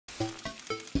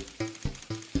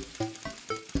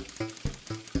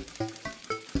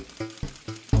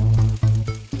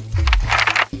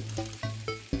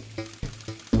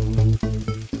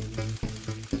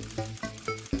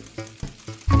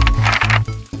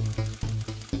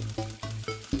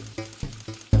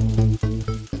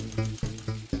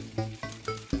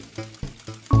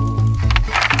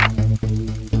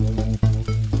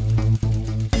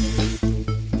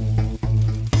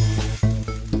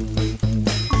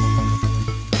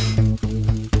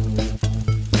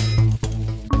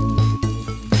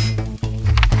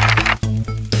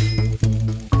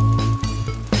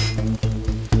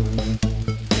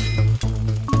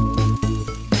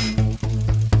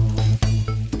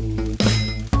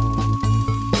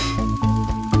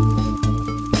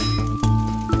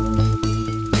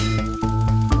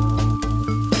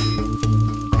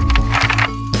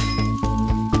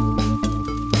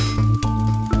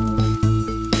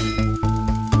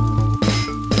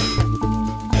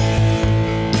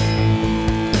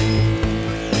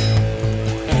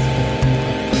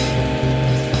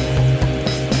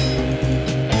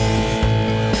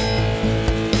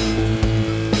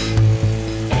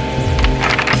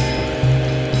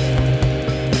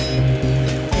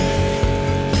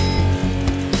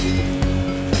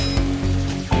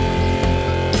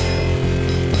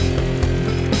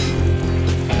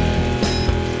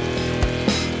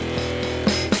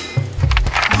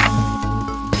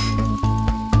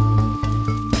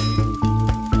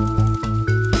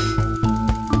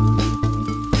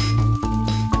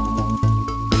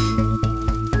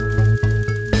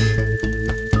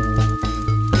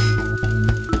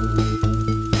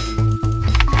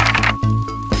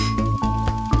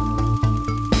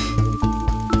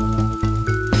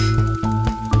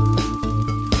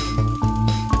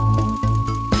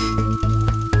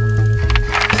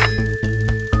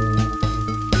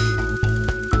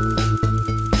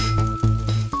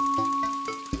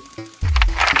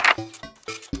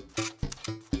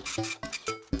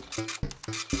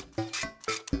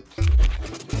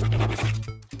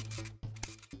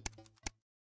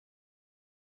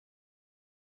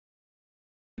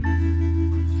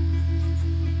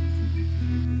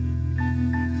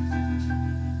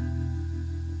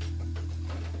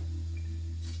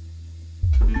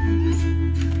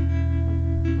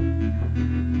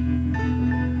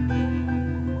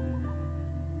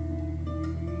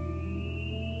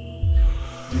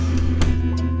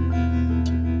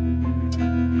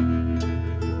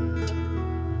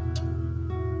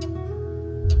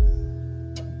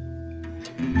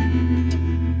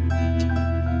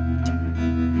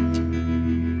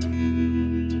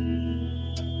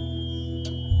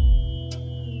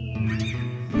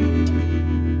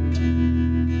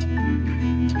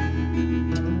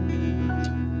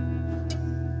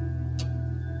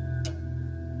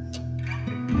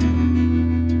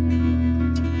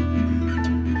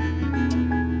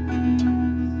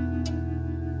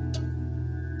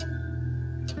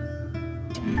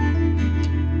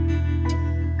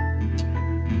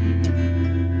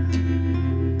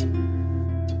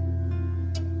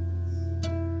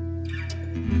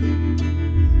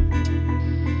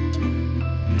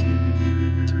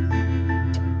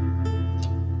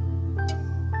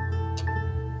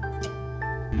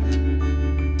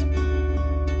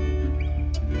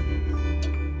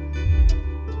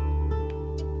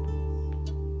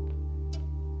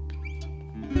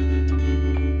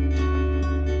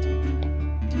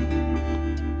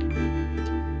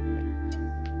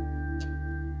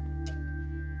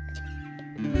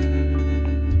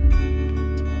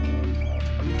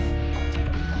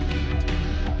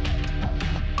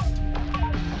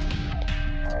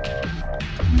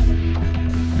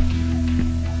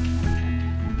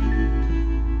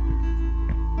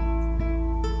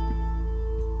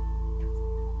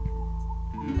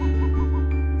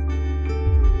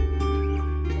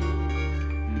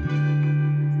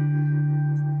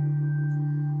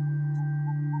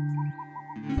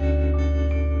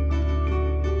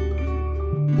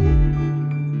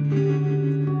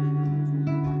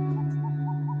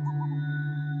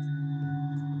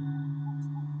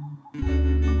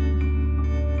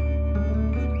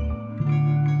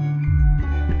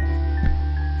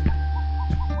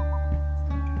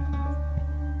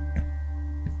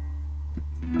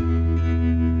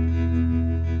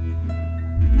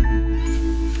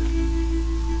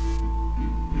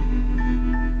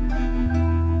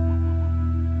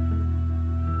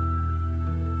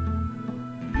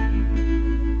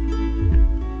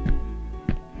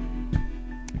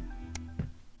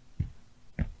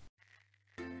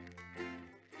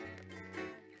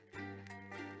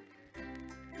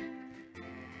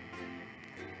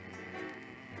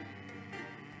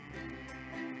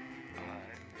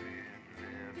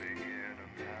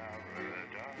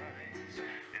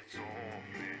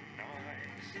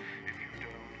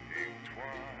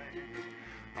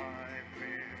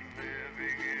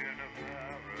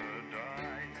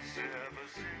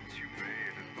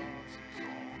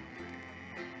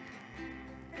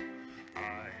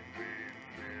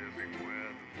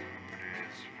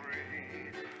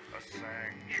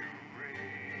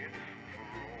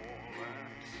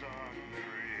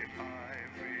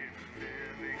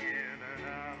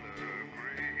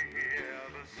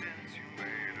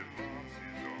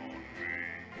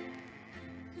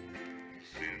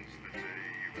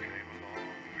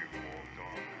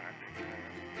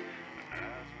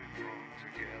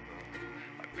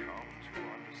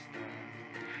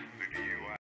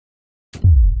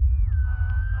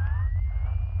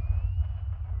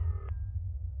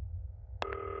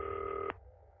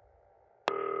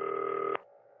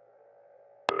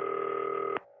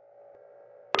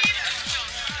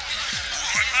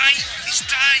it's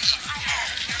Dave! Oh,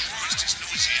 Christ, it's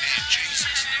noisy in here,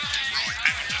 Jesus. Right,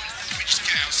 hang on, let me just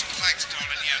get out some flags,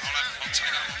 darling. Yeah, I'll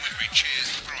take that one with me. Cheers.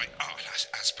 Right, oh,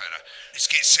 that's better. Let's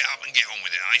get set up and get on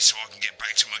with it, eh, so I can get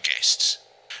back to my guests.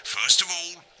 First of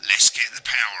all, let's get the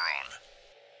power on.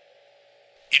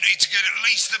 You need to get at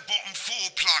least the bottom 4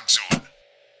 plugs on.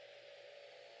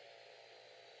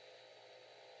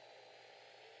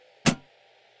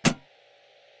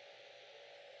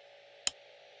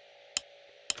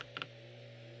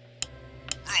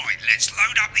 Right, let's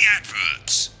load up the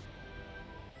adverts.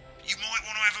 You might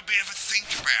want to have a bit of a think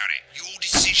about it. Your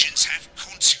decisions have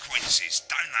consequences,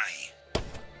 don't they?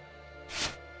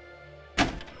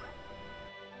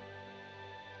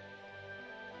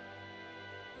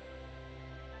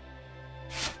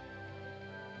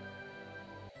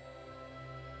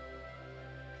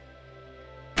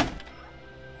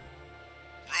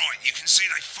 You can see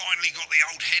they finally got the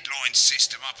old headline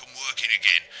system up and working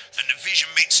again, and the vision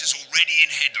mixer's already in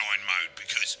headline mode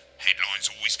because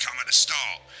headlines always come at the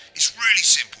start. It's really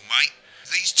simple, mate.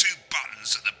 These 2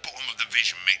 buttons at the bottom of the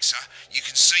vision mixer, you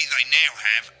can see they now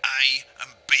have A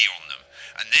and B on them,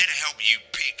 and they're to help you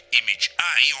pick image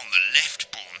A on the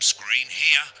left bottom screen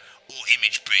here, or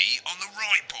image B on the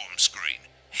right bottom screen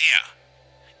here.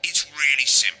 It's really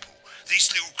simple.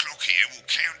 This little clock here will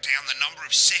count down the number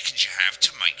of seconds you have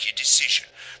to make your decision.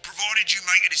 Provided you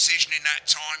make a decision in that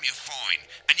time, you're fine.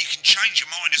 And you can change your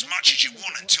mind as much as you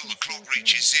want until the clock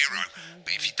reaches 0.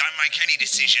 But if you don't make any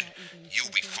decision,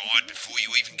 you'll be fired before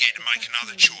you even get to make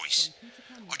another choice.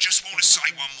 I just want to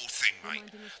say one more thing, mate.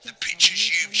 The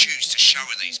pictures you choose to show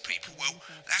of these people, well,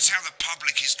 that's how the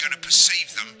public is going to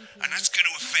perceive them, and that's going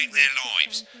to affect their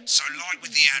lives. So like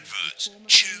with the adverts,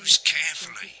 choose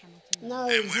carefully. No,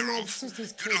 and we're off.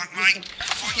 Good luck, mate.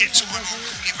 If I get time, I'll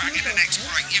call you back in the next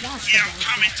break. Yeah, I'm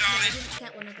coming, darling.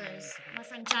 Get one of those. My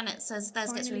friend Janet says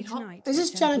theirs gets really hot. Is this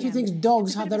Janet who thinks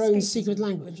dogs have their own secret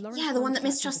language? Yeah, the one that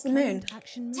mistrusts the moon.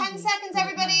 10 seconds,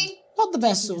 everybody. Not the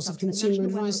best source of consumer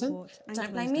advice, then.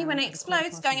 Don't blame me when it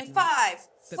explodes. Going in 5,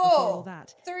 4,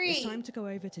 3. It's time to go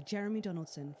over to Jeremy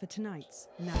Donaldson for tonight's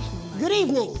National Night. Good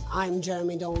evening, I'm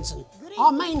Jeremy Donaldson.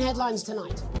 Our main headlines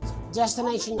tonight.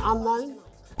 Destination unknown.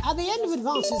 At the end of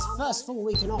Advance's first full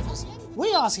week in office,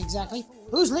 we ask exactly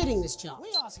who's leading this charge.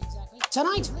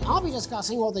 Tonight, I'll be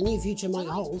discussing what the new future might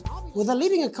hold with a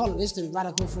leading economist and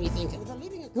radical freethinker.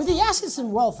 With the Assets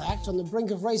and Wealth Act on the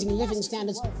brink of raising living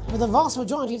standards for the vast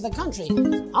majority of the country,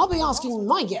 I'll be asking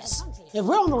my guests if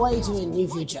we're on the way to a new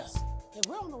future.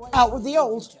 Out with the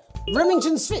old,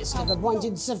 Remington's Fist have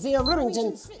appointed Sophia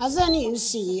Remington as their new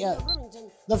CEO.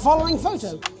 The following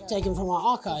photo, taken from our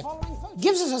archive,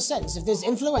 gives us a sense of this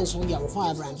influential young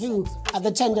firebrand who, at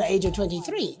the tender age of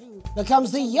 23,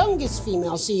 becomes the youngest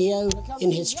female CEO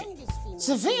in history.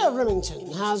 Sophia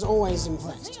Remington has always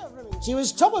impressed. She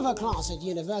was top of her class at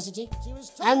university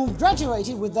and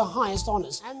graduated with the highest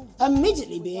honours,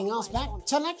 immediately being asked back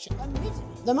to lecture.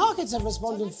 The markets have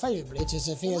responded favourably to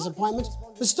Sophia's appointment,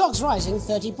 with stocks rising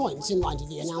 30 points in light of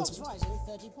the announcement.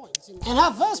 In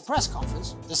her first press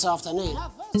conference this afternoon,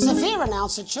 Sophia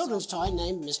announced a children's toy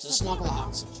named Mr.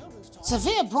 Snugglehearts.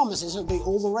 Sophia promises it'll be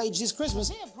all the rage this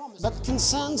Christmas, but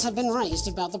concerns have been raised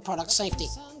about the product's safety.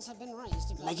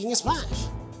 Making a splash,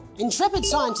 intrepid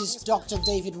scientist Dr.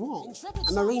 David Wong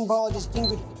and marine biologist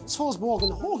Ingrid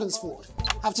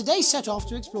Swarsborg-Horgensford have today set off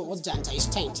to explore Dante's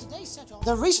taint.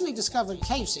 The recently discovered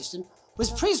cave system was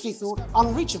previously thought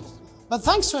unreachable, but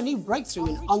thanks to a new breakthrough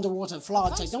in underwater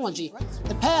flower technology,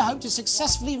 the pair hope to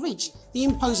successfully reach the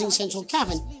imposing central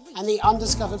cavern and the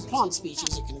undiscovered plant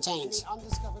species it contains.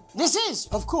 This is,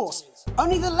 of course,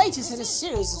 only the latest in a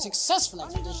series of successful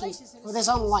expeditions for this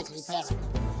unlikely pairing.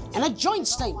 In a joint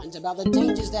statement about the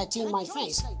dangers their team might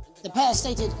face, the pair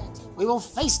stated, "We will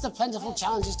face the plentiful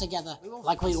challenges together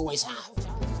like we always have."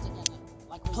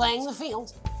 Playing the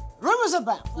field, rumours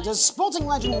abound as sporting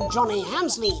legend Johnny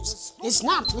Hamsleeves is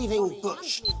snapped leaving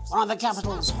Bush, one of the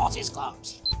capital's hottest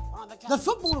clubs. The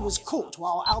footballer was caught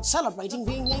while out celebrating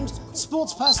being named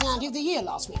Sports Personality of the Year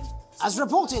last week, as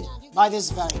reported by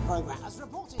this very programme.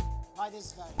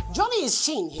 Johnny is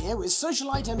seen here with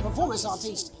socialite and performance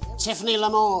artiste Tiffany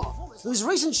Lamore, whose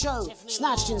recent show,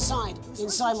 Snatched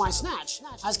Inside My Snatch,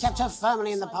 has kept her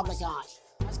firmly in the public eye.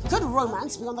 Could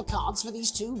romance be on the cards for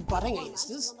these two budding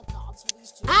A-listers?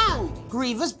 And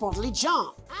grievous bodily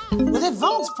charm. With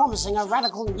Advance promising a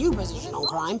radical new position on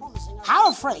crime, how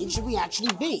afraid should we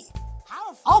actually be?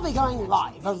 I'll be going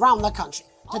live around the country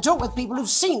to talk with people who've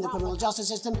seen the criminal justice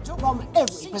system from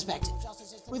every perspective.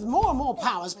 With more and more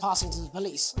powers passing to the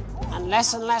police, and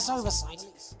less oversight,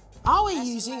 are we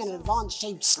using an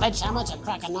Advance-shaped sledgehammer to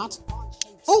crack a nut?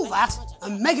 All that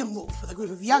and Megan Wolf with a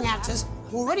group of young actors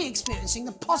already experiencing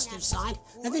the positive side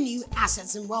of the new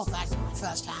Assets and Wealth Act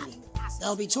firsthand.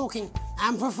 They'll be talking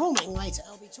and performing later.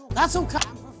 That's all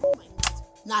coming.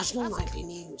 National Nightly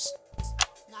News.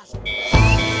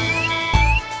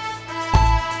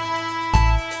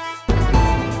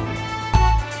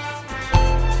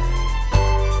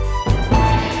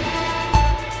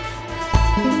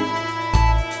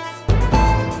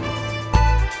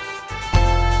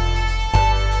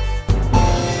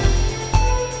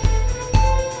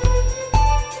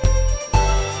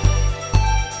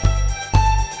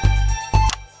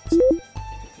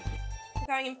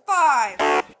 Going in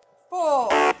 5, 4,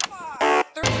 3.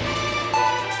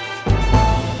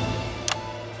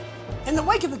 In the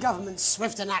wake of the government's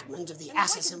swift enactment of the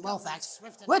Assets and Wealth Act,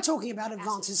 we're talking about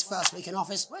Advance's first week in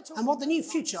office and what the new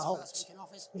future holds.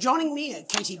 Joining me are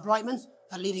Katie Brightman,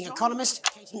 a leading economist,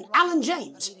 and Alan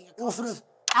James, author of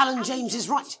Alan James is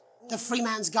Right, The Free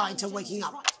Man's Guide to Waking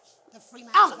Up.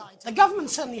 Alan, the government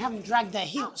certainly haven't dragged their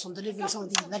heels on delivering some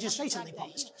of the legislation they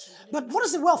promised. But what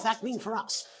does the Wealth Act mean for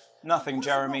us? Nothing,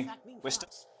 Jeremy. We're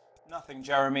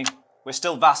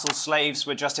still vassal slaves,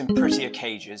 we're just in prettier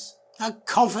cages. A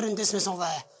confident dismissal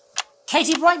there.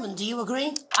 Katie Brightman, do you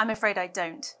agree? I'm afraid I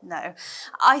don't, no.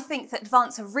 I think that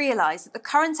Advance have realised that the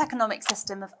current economic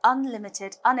system of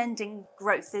unlimited, unending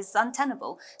growth is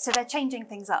untenable, so they're changing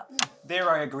things up.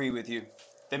 There I agree with you.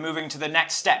 They're moving to the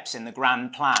next steps in the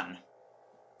grand plan.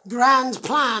 Grand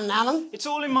plan, Alan? It's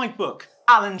all in my book.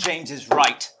 Alan James is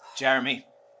right, Jeremy.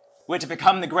 We're to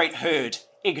become the great herd.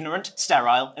 Ignorant,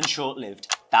 sterile and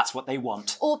short-lived. That's what they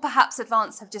want. Or perhaps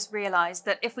Advance have just realised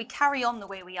that if we carry on the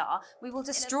way we are, we will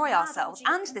destroy ourselves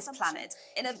and this planet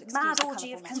in a mad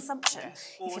orgy of consumption,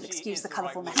 if you'll excuse the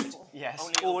colourful metaphor. Yes,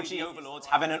 orgy overlords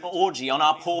having an orgy on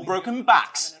our poor broken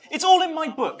backs. It's all in my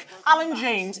book. Alan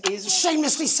James is...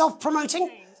 Shamelessly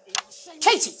self-promoting?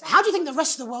 Katie, how do you think the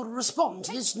rest of the world will respond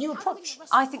to this new approach?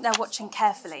 I think they're watching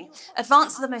carefully.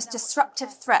 Advance are the most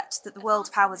disruptive threat that the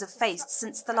world powers have faced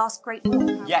since the last Great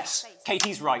War. Yes,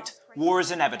 Katie's right. War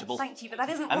is inevitable. Thank you, but that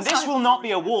isn't... And this will not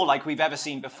be a war like we've ever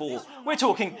seen before. We're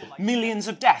talking millions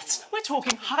of deaths. We're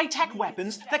talking high-tech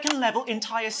weapons that can level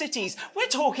entire cities. We're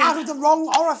talking... Out of the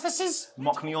wrong orifices?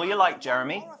 Mock me all you like,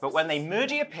 Jeremy, but when they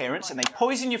murder your parents and they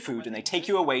poison your food and they take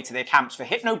you away to their camps for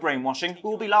hypno-brainwashing,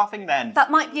 we'll be laughing then.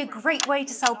 That might be a great way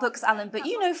to sell books, Alan, but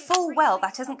you know full well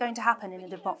that isn't going to happen in a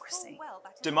democracy.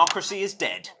 Democracy is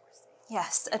dead.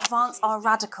 Yes, Advance are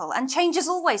radical, and change is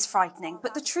always frightening,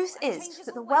 but the truth is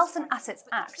that the Wealth and Assets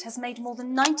Act has made more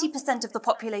than 90% of the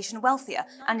population wealthier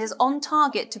and is on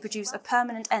target to produce a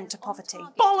permanent end to poverty.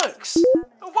 Bollocks!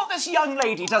 What this young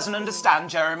lady doesn't understand,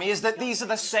 Jeremy, is that these are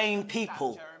the same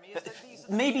people.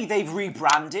 Maybe they've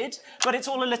rebranded, but it's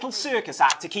all a little circus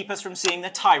act to keep us from seeing the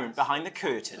tyrant behind the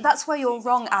curtain. That's where you're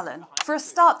wrong, Alan. For a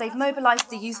start, they've mobilised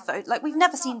the youth vote like we've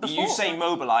never seen before. You say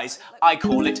mobilise, I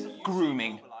call it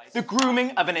grooming. The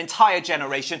grooming of an entire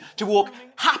generation to walk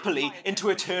happily into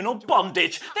eternal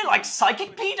bondage. They're like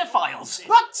psychic paedophiles.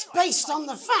 But based on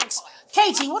the facts,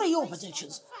 Katie, what are your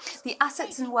predictions? The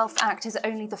Assets and Wealth Act is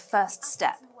only the first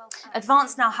step.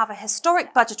 Advance now have a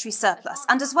historic budgetary surplus,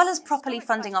 and as well as properly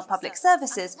funding our public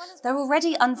services, they're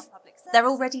already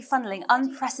funneling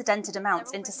unprecedented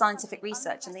amounts into scientific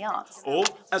research and the arts. Or,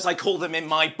 as I call them in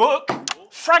my book,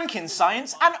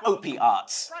 Frankenscience and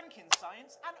opiates.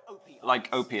 Like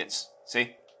opiates,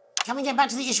 see? Can we get back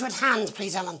to the issue at hand,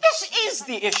 please, Alan? This is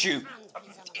the issue.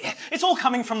 It's all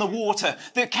coming from the water,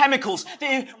 the chemicals,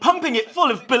 they're pumping it full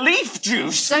of belief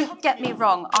juice. Don't get me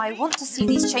wrong, I want to see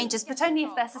these changes, but only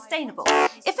if they're sustainable.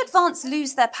 If Advance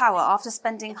lose their power after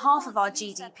spending half of our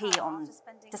GDP on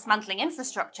dismantling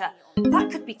infrastructure,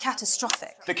 that could be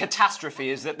catastrophic. The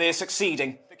catastrophe is that they're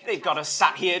succeeding. They've got us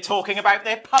sat here talking about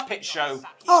their puppet show.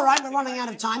 All right, we're running out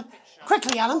of time.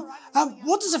 Quickly, Alan,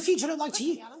 what does the future look like to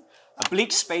you? A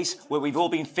bleak space where we've all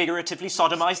been figuratively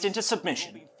sodomised into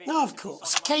submission. Oh, of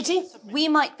course. Katie? We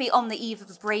might be on the eve of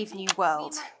a brave new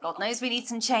world. God knows we need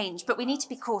some change, but we need to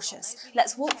be cautious.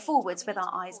 Let's walk forwards with our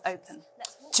eyes open.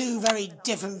 Two very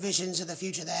different visions of the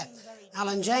future there.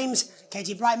 Alan James,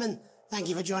 Katie Brightman, thank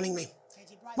you for joining me.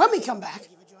 When we come back,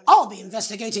 I'll be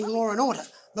investigating law and order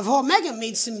before Megan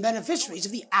meets some beneficiaries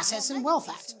of the Assets and Wealth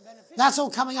Act. That's all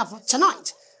coming up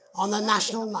tonight on the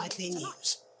National Nightly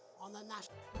News.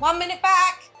 1 minute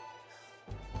back.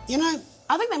 You know,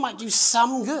 I think they might do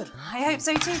some good. I hope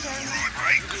so too, Jeremy.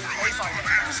 Great Christ, I'm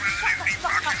absolutely fucking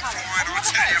fine, I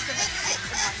tell you.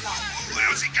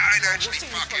 How's it going, actually?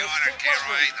 Fuck it, I don't care,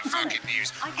 I hate the fucking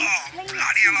news. Oh, bloody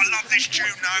hell, I love this tune,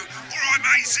 though. All right,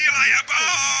 mate, see you later,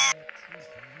 bye!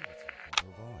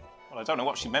 Well, I don't know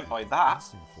what she meant by that.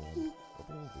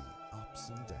 ups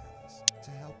and downs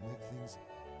to help make things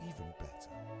even better.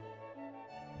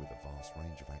 With a vast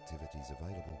range of activities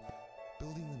available,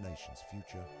 building the nation's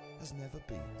future has never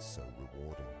been so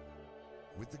rewarding.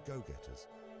 With the Go-Getters,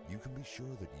 you can be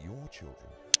sure that your children...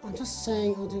 I'm just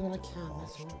saying I'll do what I can,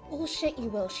 that's all. Oh shit, you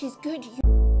will. She's good.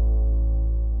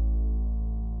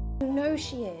 You know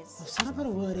she is. I've said I put a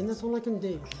word in, that's all I can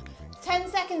do. 10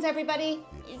 seconds, everybody.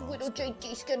 Little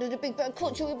JD scared of the big bad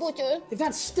culture with water. If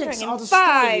that sticks, Going I'll in destroy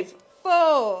 5, you.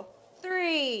 4,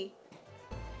 3.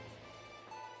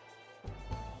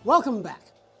 Welcome back.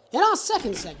 In our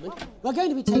second segment, we're going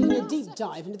to be taking a deep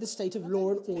dive into the state of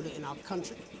law and order in our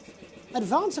country.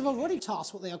 Advance have already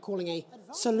tasked what they are calling a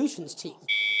solutions team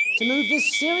to move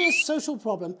this serious social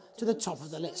problem to the top of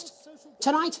the list.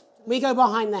 Tonight, we go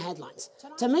behind the headlines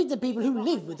to meet the people who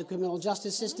live with the criminal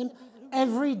justice system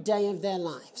every day of their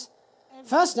lives.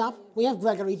 First up, we have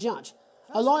Gregory Judge,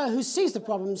 a lawyer who sees the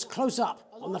problems close up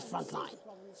on the front line.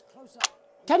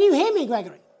 Can you hear me,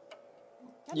 Gregory?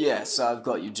 Yes, I've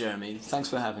got you, Jeremy. Thanks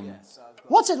for having me.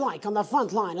 What's it like on the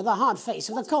front line of the hard face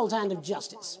of the cold hand of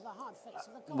justice?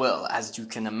 Well, as you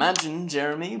can imagine,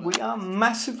 Jeremy, we are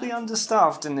massively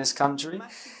understaffed in this country.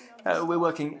 We're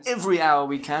working every hour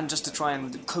we can just to try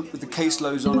and cope with the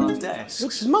caseloads on our desks.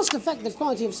 Which must affect the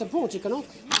quality of support you can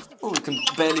offer. Well, we can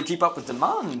barely keep up with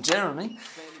demand, Jeremy.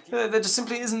 There just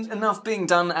simply isn't enough being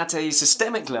done at a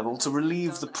systemic level to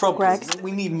relieve the problem. Greg?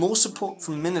 We need more support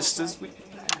from ministers. What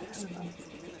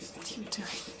are you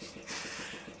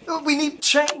doing? We need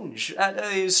change at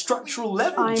a structural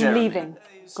level, I'm Jeremy. leaving,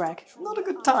 Greg. Not a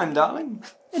good time, darling.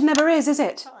 It never is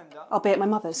it? I'll be at my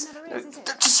mother's.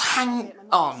 Just hang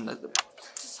on.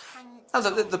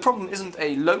 The problem isn't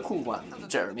a local one,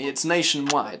 Jeremy. It's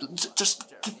nationwide.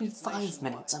 Just give me 5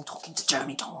 minutes. I'm talking to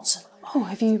Jeremy Donaldson. Oh,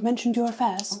 have you mentioned your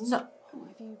affairs? No.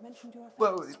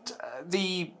 Well,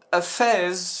 the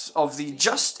affairs of the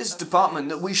Justice Department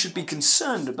that we should be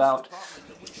concerned about.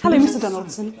 Hello, Mr.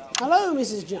 Donaldson. Hello,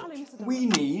 Mrs. Judge.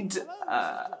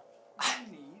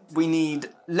 We need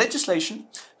legislation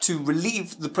to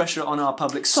relieve the pressure on our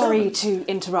public Sorry servants. to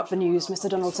interrupt the news, Mr.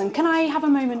 Donaldson. Can I have a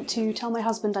moment to tell my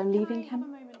husband I'm leaving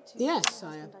him? Yes,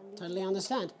 I totally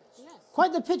understand.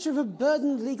 Quite the picture of a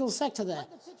burdened legal sector there.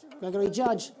 Gregory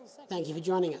Judge, thank you for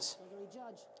joining us.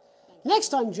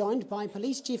 Next, I'm joined by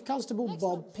Police Chief Constable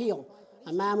Bob Peel,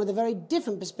 a man with a very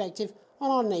different perspective on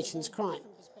our nation's crime.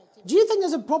 Do you think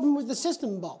there's a problem with the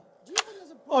system, Bob?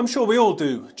 I'm sure we all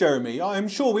do, Jeremy. I'm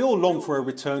sure we all long for a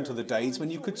return to the days when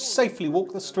you could safely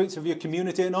walk the streets of your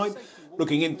community at night,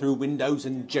 looking in through windows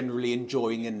and generally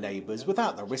enjoying your neighbours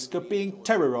without the risk of being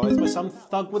terrorised by some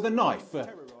thug with a knife.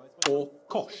 Or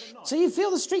kosh. So you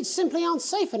feel the streets simply aren't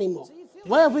safe anymore?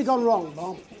 Where have we gone wrong,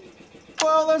 Bob?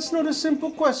 Well, that's not a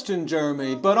simple question,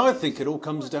 Jeremy, but I think it all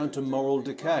comes down to moral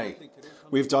decay.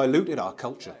 We've diluted our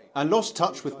culture and lost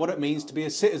touch with what it means to be a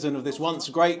citizen of this once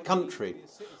great country.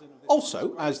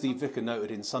 Also, as the vicar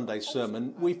noted in Sunday's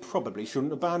sermon, we probably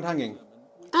shouldn't have banned hanging.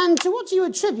 And to what do you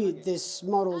attribute this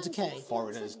moral decay?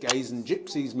 Foreigners, gays and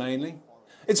gypsies mainly.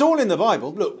 It's all in the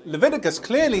Bible. Look, Leviticus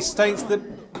clearly states that...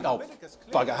 Oh,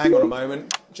 bugger, hang on a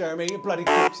moment. Jeremy, your bloody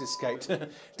corpse escaped.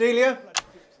 Delia,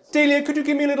 could you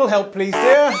give me a little help, please,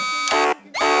 dear?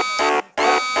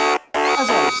 As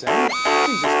I was saying,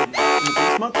 Jesus didn't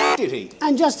immigrants much, did he?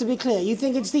 And just to be clear, you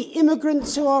think it's the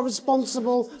immigrants who are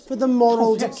responsible for the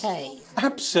moral decay?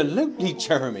 Absolutely,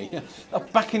 Jeremy.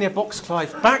 Back in your box,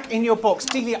 Clive. Back in your box.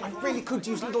 Delia, I really could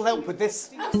use a little help with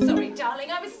this. Oh, sorry,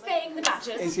 darling. I was spaying the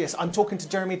badgers. Yes, I'm talking to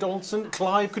Jeremy Donaldson.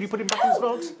 Clive, could you put him back in his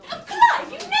box? Oh, Clive,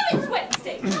 you know it's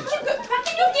Wednesday. You go back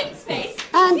in your dim space.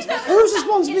 And whose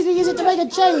responsibility is it to make a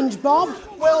change, Bob?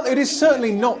 Well, it is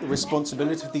certainly not the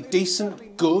responsibility of the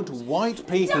decent, good, white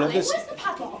people of this... Where's the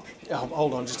padlock? Oh,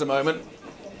 hold on just a moment.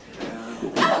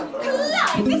 Oh,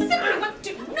 Clive, this simply won't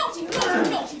do.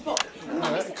 Naughty boy.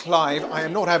 Clive, I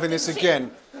am not having this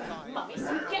again. Mummy,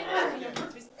 so get back in your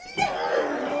business.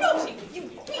 Naughty, you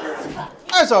beast.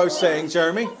 As I was saying,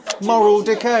 Jeremy, moral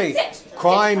decay.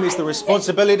 Crime is the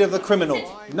responsibility of the criminal,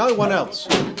 no one else.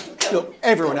 Look,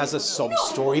 everyone has a sob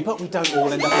story, but we don't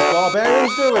all end up as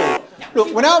barbarians, do we?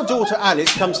 Look, when our daughter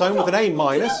Alice comes home with an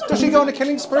A-, does she go on a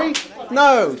killing spree?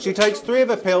 No, she takes 3 of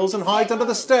her pills and hides under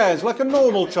the stairs like a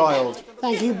normal child.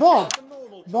 Thank you, Bob.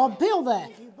 Bob Peel there,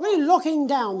 really locking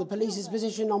down the police's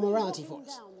position on morality for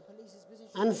us.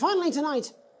 And finally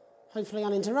tonight, hopefully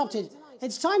uninterrupted,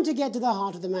 it's time to get to the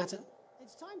heart of the matter.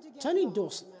 Tony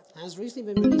Dawson has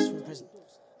recently been released from prison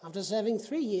after serving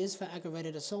 3 years for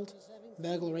aggravated assault,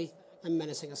 burglary and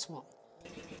menacing a swat.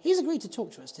 He's agreed to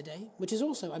talk to us today, which is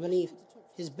also, I believe,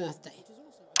 his birthday.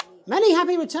 Many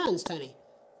happy returns, Tony.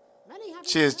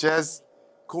 Cheers, Jez.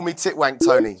 Call me Titwank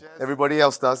Tony. Everybody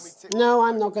else does. No,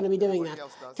 I'm not going to be doing that.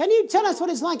 Can you tell us what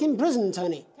it's like in prison,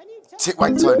 Tony?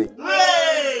 Titwank Tony.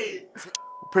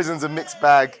 Prison's a mixed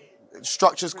bag.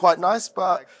 Structure's quite nice,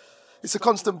 but it's a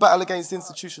constant battle against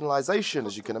institutionalisation,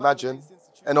 as you can imagine.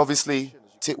 And obviously,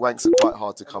 Titwanks are quite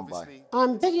hard to come by.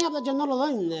 I'm picking up that you're not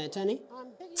alone there, Tony.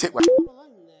 Titwank.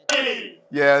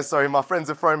 Yeah, sorry, my friends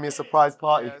are throwing me a surprise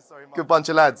party. Good bunch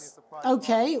of lads.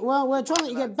 Okay, well, we're trying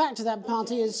to get back to that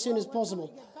party as soon as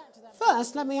possible.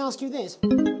 First, let me ask you this.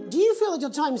 Do you feel that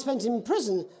your time spent in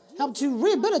prison helped to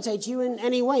rehabilitate you in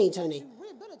any way, Tony?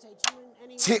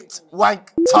 Titwank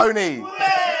Tony!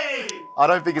 I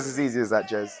don't think it's as easy as that,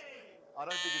 Jez.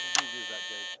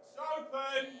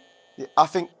 Yeah, I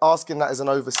think asking that is an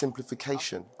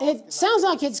oversimplification. It sounds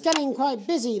like it's getting quite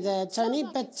busy there, Tony,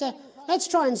 but let's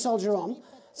try and soldier on.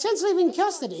 Since leaving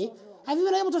custody, have you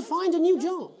been able to find a new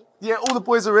job? Yeah, all the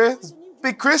boys are here. There's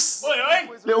Big Chris,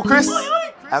 Little Chris,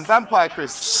 and Vampire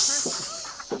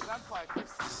Chris.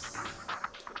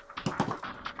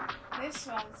 This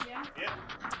one's, yeah?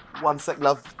 One sec,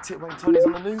 love. Titwank Tony's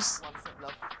on the news.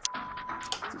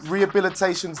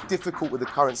 Rehabilitation's difficult with the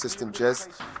current system, Jez.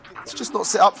 It's just not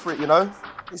set up for it, you know?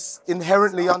 It's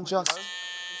inherently unjust.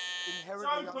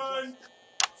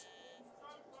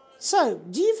 So,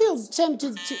 do you feel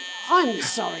tempted to... I'm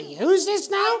sorry, who's this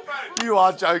now? You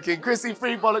are joking. Chrissy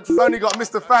Freebollocks has only got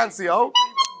Mr. Fancy, oh.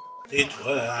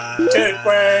 Titwank.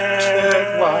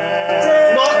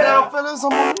 Not now, fellas,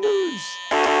 I'm on the news.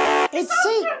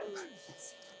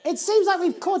 It seems like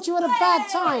we've caught you at a bad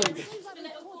time.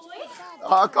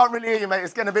 I can't really hear you, mate.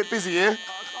 It's getting a bit busy here.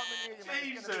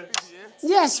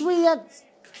 Yes, we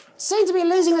seem to be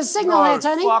losing the signal here,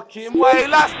 Tony. No fucking way,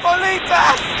 Las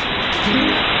Bolitas!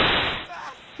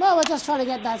 Well, we're just trying to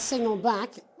get that signal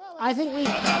back. I think we...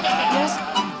 Yes?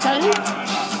 Tony?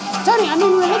 Tony, I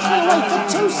mean, we're literally away for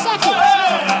 2 seconds.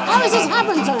 How has this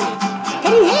happened, Tony?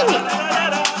 Can you hear me?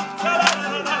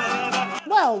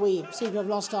 Well, we seem to have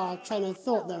lost our train of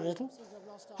thought there a little.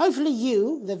 Hopefully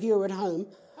you, the viewer at home,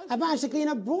 have managed to glean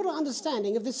a broader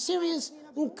understanding of the serious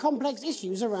and complex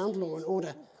issues around law and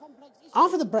order.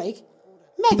 After the break,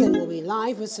 Megan will be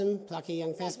live with some plucky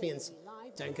young thespians.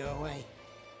 Don't go away.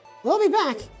 We'll be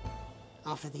back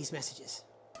after these messages.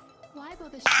 Mate,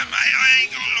 I ain't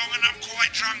got long and I'm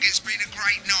quite drunk. It's been a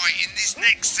great night. In this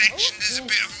next section, there's a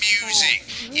bit of music.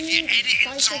 If you edit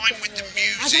in time with the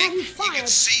music, you can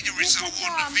see the result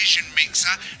on the vision mixer,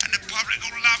 and the public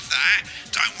will love that.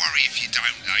 Don't worry if you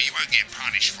don't, though. You won't get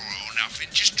punished for it or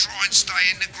nothing. Just try and stay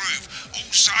in the groove.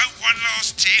 Also, one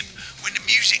last tip. When the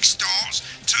music starts,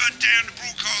 turn down the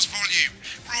broadcast volume.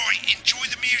 Right, enjoy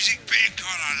the music bit.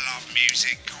 God, I love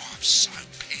music. God, I'm so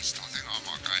pissed. I think I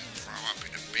might go and throw up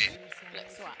in a bin.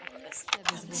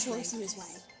 I'm sure it's on his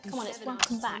way. Come on, it's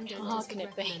welcome back. How hard can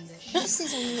it be? This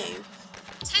is on you.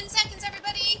 10 seconds,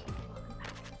 everybody.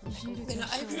 We're going to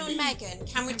open on Megan.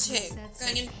 Camera 2.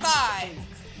 Going in 5,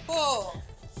 4,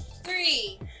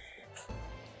 3.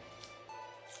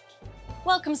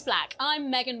 Welcome's Black,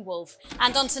 I'm Megan Wolfe,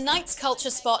 and on tonight's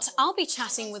Culture Spot, I'll be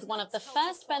chatting with one of the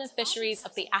first beneficiaries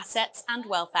of the Assets and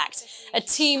Wealth Act, a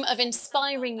team of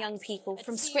inspiring young people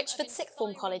from Scritchford Sixth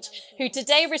Form College, who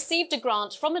today received a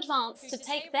grant from Advance to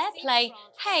take their play,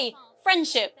 Hey,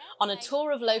 Friendship, on a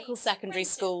tour of local secondary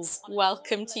schools.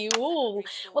 Welcome to you all.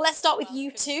 Well, let's start with you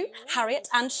two, Harriet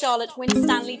and Charlotte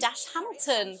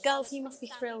Winstanley-Hamilton. Girls, you must be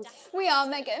thrilled. We are,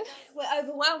 Megan. We're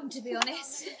overwhelmed, to be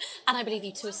honest. And I believe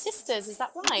you two are sisters, is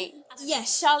that right?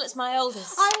 Yes, Charlotte's my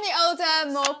oldest. I'm the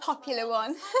older, more popular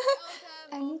one.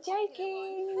 Only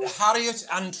joking. Harriet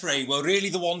and Trey were really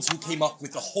the ones who came up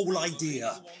with the whole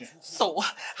idea. So,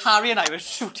 Harry and I were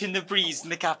shooting the breeze in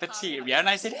the cafeteria, and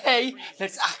I said, hey,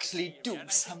 let's actually do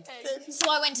something.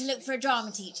 So I went to look for a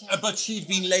drama teacher. But she'd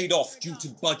been laid off due to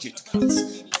budget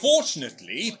cuts.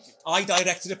 Fortunately, I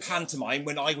directed a pantomime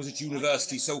when I was at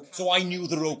university, so I knew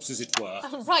the ropes, as it were.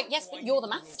 Oh, right, yes, but you're the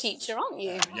maths teacher, aren't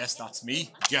you? Yes, that's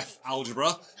me, Jeff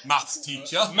Algebra, maths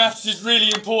teacher. Maths is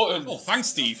really important. Oh, thanks,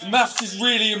 Steve. Maths is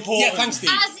really important. Yeah, thanks,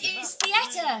 Steve. As is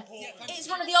theatre. It's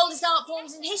one of the oldest art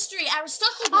forms in history.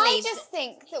 Aristotle I believed. just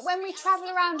think that when we travel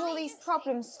around all these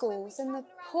problem schools and the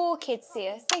poor kids see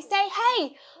us, they say,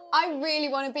 hey, I really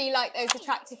want to be like those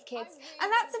attractive kids.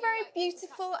 And that's a very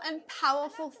beautiful and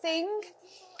powerful thing.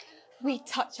 We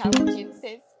touch our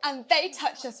audiences, and they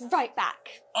touch us right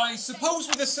back. I suppose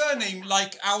with a surname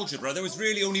like Algebra, there was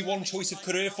really only one choice of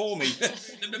career for me.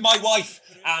 My wife,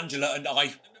 Angela, and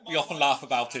I, we often laugh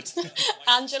about it.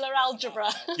 Angela Algebra.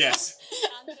 Yes.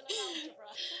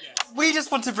 We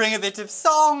just want to bring a bit of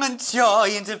song and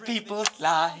joy into people's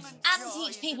lives. And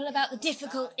teach people about the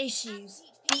difficult issues.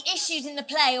 The issues in the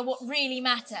play are what really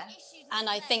matter. And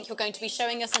I think you're going to be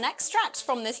showing us an extract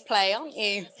from this play, aren't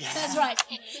you? Yeah. That's right.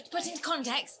 To put into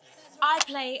context, I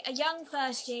play a young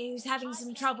first year who's having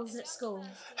some troubles at school.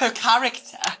 Her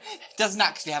character doesn't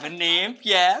actually have a name,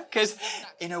 yeah, because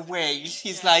in a way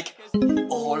she's like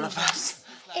all of us.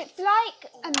 It's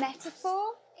like a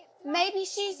metaphor. Maybe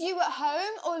she's you at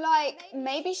home, or like,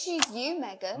 maybe she's you,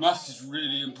 Megan. Maths is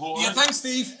really important. Yeah, thanks,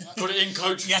 Steve. Got it in,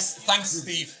 Coach. Yes, thanks,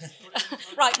 Steve.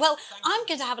 Right, well, I'm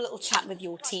going to have a little chat with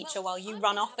your teacher while you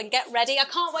run off and get ready. I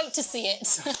can't wait to see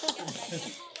it.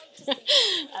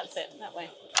 That's it, that way.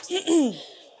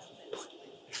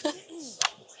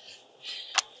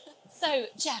 So,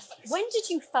 Jeff, when did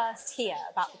you first hear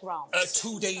about the grants?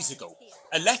 2 days ago.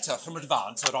 A letter from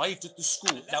Advance arrived at the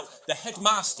school. Now, the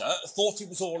headmaster thought it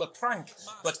was all a prank,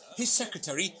 but his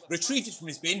secretary retrieved it from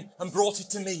his bin and brought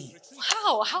it to me.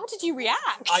 Wow, how did you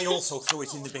react? I also threw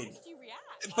it in the bin.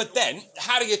 But then,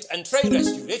 Harriet and Trey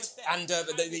rescued it, and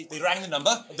they rang the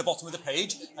number at the bottom of the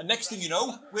page, and next thing you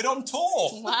know, we're on tour.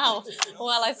 Wow.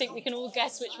 Well, I think we can all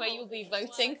guess which way you'll be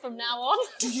voting from now on.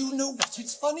 Do you know what?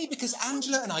 It's funny, because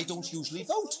Angela and I don't usually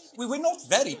vote. We're not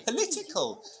very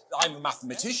political. I'm a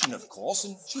mathematician, of course,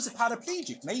 and she's a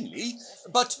paraplegic, mainly.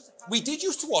 But we did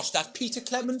used to watch that Peter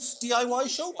Clements DIY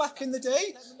show back in the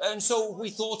day, and so we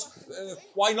thought,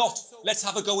 why not? Let's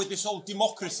have a go with this whole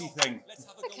democracy thing.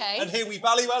 Okay. And here we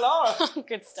bally well are.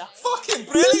 Good stuff. Fucking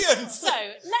brilliant! So,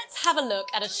 let's have a look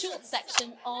at a short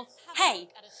section of Hey,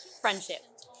 Friendship.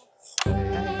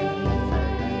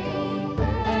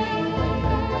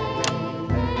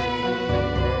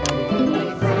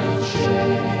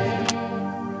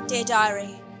 Dear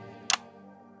Diary,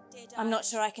 I'm not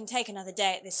sure I can take another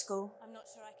day at this school.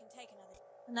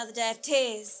 Another day of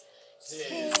tears.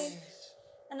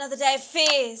 Another day of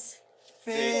fears.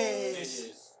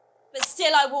 But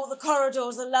still I walk the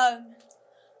corridors alone.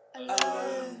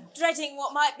 Dreading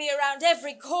what might be around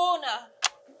every corner.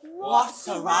 What's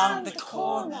around the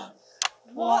corner?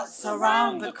 What's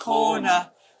around the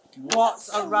corner? What's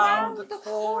around the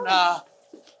corner?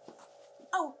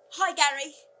 Oh, hi,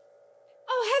 Gary.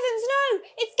 Oh, heavens no!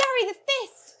 It's Gary the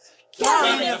Fist!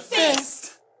 Gary the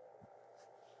Fist!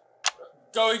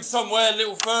 Going somewhere,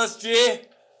 little first year?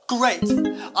 Great!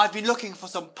 I've been looking for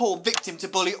some poor victim to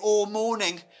bully all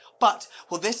morning. But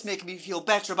will this make me feel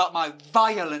better about my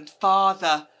violent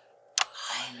father?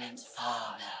 Violent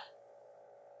father.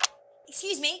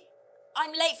 Excuse me,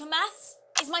 I'm late for maths.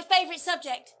 It's my favourite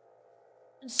subject.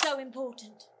 And so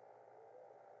important.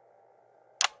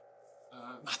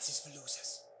 Maths is for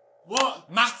losers. What?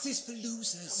 Maths is for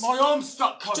losers. My arm's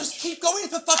stuck, Coach. Just keep going,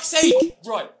 for fuck's sake.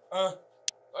 Right,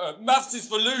 maths is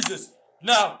for losers.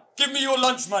 Now, give me your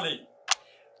lunch money.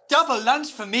 Double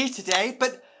lunch for me today,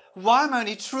 but why am I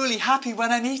only truly happy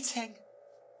when I'm eating?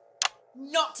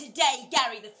 Not today,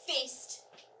 Gary the Fist.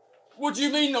 What do you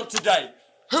mean not today?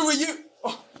 Who are you?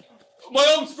 Oh, my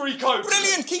arm's free, Coach.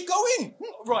 Brilliant, keep going.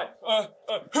 Right,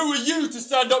 who are you to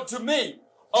stand up to me?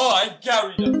 I'm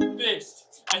Gary the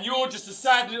Fist, and you're just a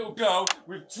sad little girl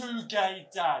with 2 gay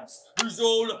dads who's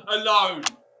all alone.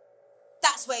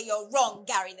 That's where you're wrong,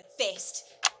 Gary the Fist.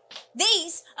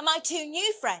 These are my 2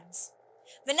 new friends.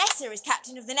 Vanessa is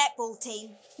captain of the netball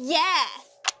team. Yeah.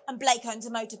 And Blake owns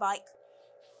a motorbike.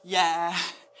 Yeah.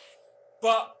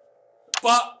 But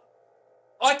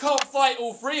I can't fight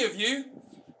all 3 of you,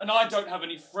 and I don't have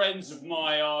any friends of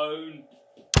my own.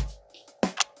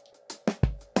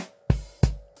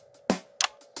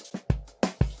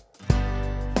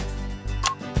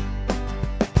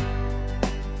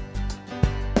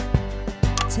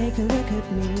 Take a look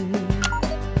at me.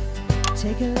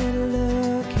 Take a little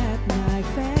look at my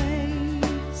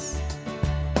face.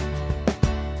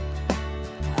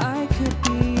 I could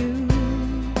be you,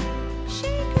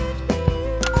 she could be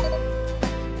you,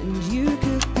 and you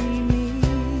could be me.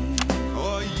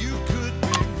 Or you could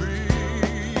be me.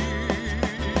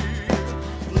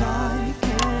 Life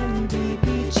can be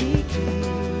peachy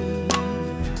keen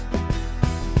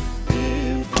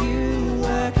if you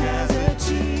work as a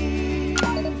team.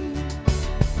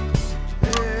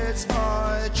 It's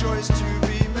my choice to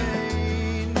be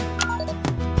mean.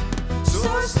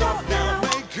 So stop now,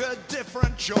 make a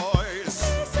different choice.